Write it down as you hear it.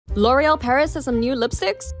L'Oreal Paris has some new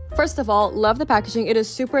lipsticks. First of all, love the packaging. It is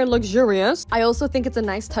super luxurious. I also think it's a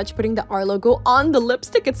nice touch putting the R logo on the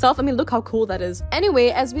lipstick itself. I mean, look how cool that is. Anyway,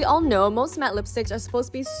 as we all know, most matte lipsticks are supposed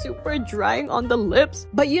to be super drying on the lips.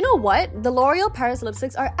 But you know what? The L'Oreal Paris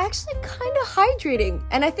lipsticks are actually kind of hydrating.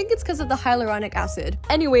 And I think it's because of the hyaluronic acid.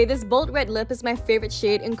 Anyway, this bold red lip is my favorite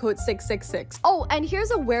shade in code 666. Oh, and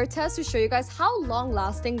here's a wear test to show you guys how long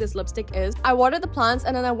lasting this lipstick is. I watered the plants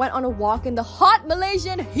and then I went on a walk in the hot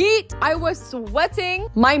Malaysian heat. I was sweating.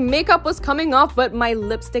 My makeup was coming off, but my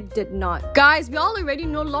lipstick did not. Guys, we all already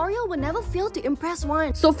know L'Oreal will never fail to impress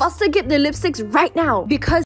one. So faster get the lipsticks right now because